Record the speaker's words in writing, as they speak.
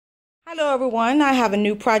Hello everyone, I have a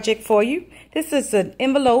new project for you. This is an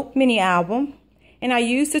envelope mini album, and I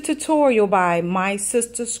used a tutorial by my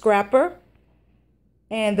sister Scrapper,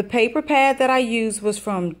 and the paper pad that I used was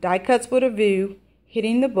from Die Cuts with a View,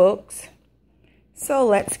 Hitting the Books. So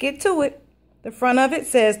let's get to it. The front of it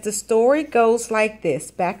says the story goes like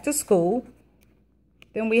this, back to school.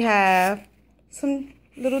 Then we have some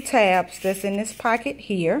little tabs that's in this pocket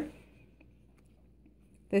here.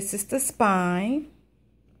 This is the spine.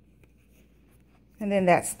 And then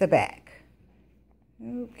that's the back.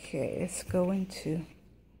 Okay, let's go into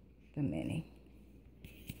the mini.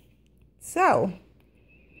 So,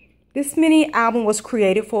 this mini album was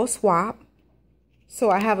created for a swap.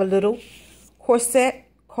 So I have a little corset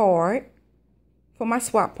card for my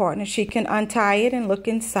swap partner. She can untie it and look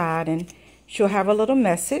inside, and she'll have a little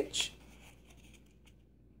message.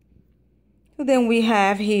 So then we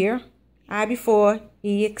have here, I before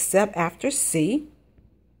E except after C.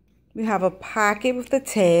 We have a pocket with a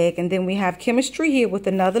tag, and then we have chemistry here with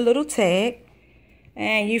another little tag.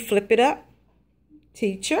 And you flip it up.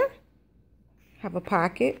 Teacher. Have a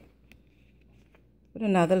pocket with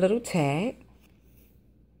another little tag.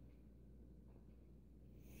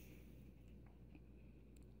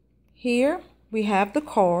 Here we have the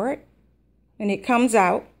card, and it comes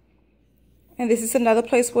out. And this is another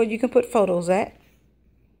place where you can put photos at.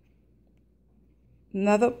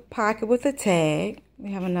 Another pocket with a tag.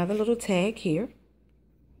 We have another little tag here.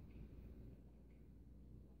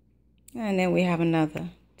 And then we have another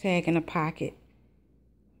tag in a pocket.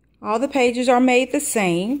 All the pages are made the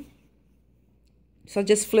same. So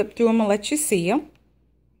just flip through them and let you see them.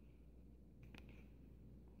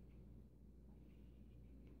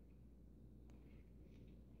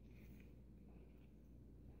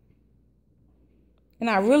 And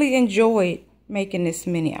I really enjoyed making this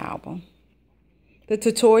mini album. The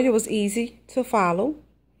tutorial was easy to follow.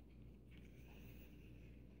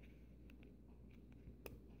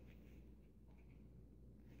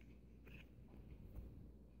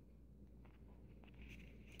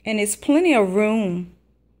 And it's plenty of room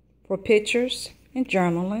for pictures and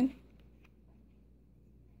journaling.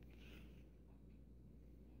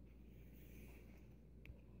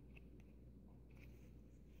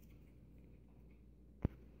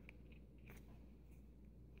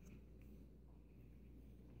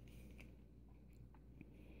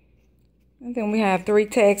 And then we have 3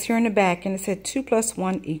 tags here in the back, and it said 2 +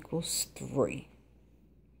 1 = 3.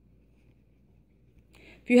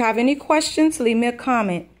 If you have any questions, leave me a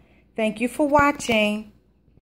comment. Thank you for watching.